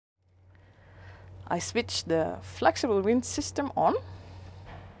I switch the flexible wind system on.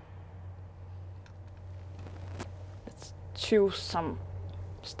 Let's choose some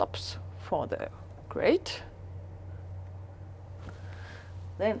stops for the grate.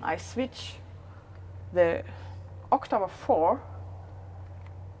 Then I switch the octave 4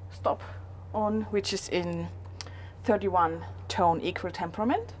 stop on, which is in 31 tone equal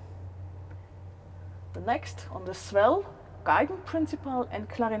temperament. The next on the swell, Geigen principal and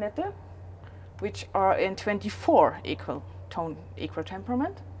clarinette, which are in 24 equal tone equal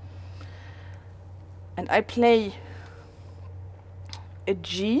temperament. And I play a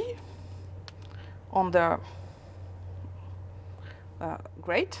G on the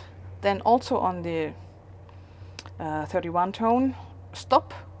grate, then also on the 31 tone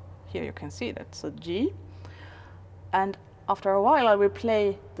stop. Here you can see that's a G. And after a while I will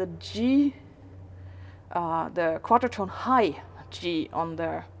play the G, the quarter tone high G on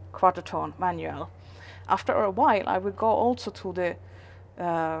the quarter tone manual. After a while I will go also to the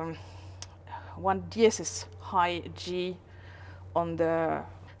 1 diesis high G on the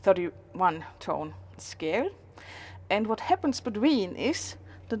 31 tone scale. And what happens between is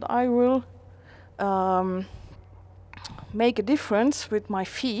that I will make a difference with my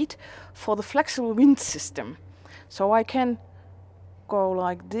feet for the flexible wind system. So I can go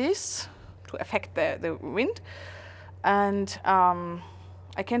like this to affect the wind, and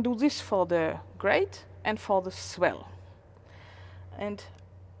I can do this for the grate and for the swell. And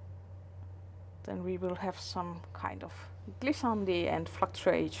then we will have some kind of glissandi and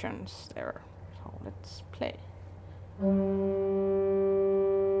fluctuations there. So let's play.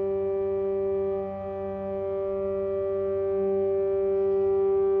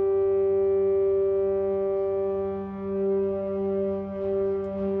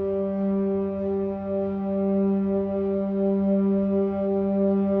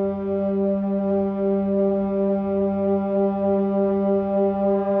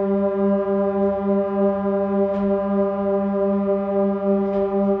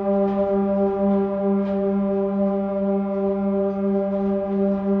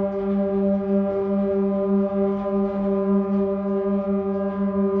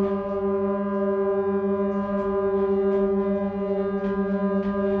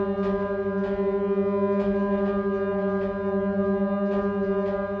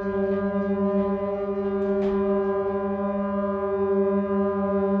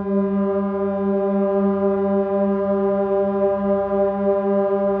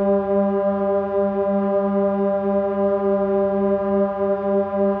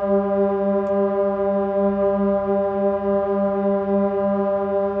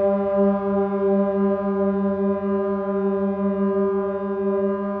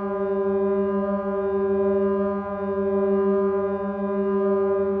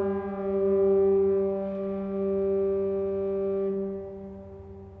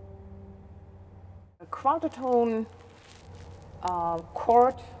 Quarter tone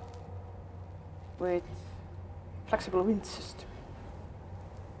chord with flexible wind system.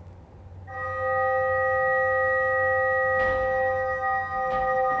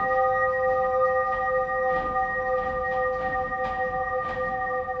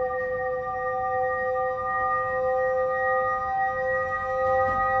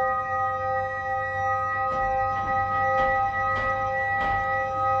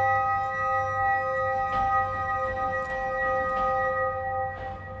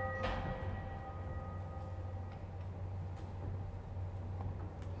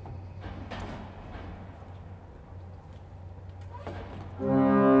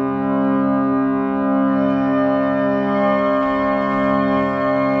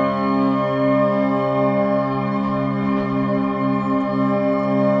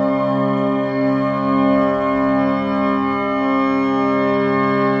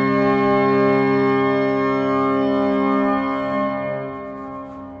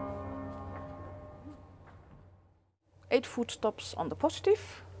 Stops on the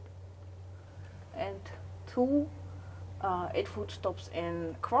positive and 2 8-foot stops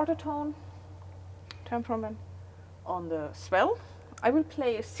in quarter tone temperament on the swell. I will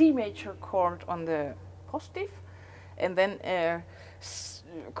play a C major chord on the positive and then a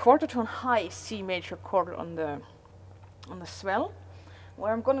quarter tone high C major chord on the swell.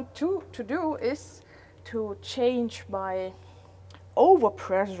 What I'm going to do is to change by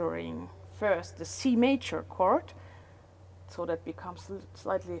overpressuring first the C major chord, so that becomes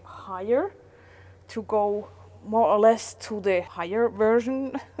slightly higher, to go more or less to the higher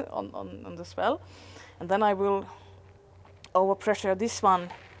version on the swell. And then I will overpressure this one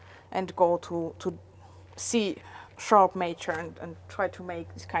and go to C sharp major and try to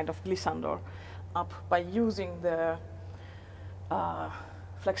make this kind of glissando up by using the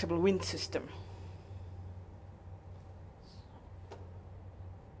flexible wind system.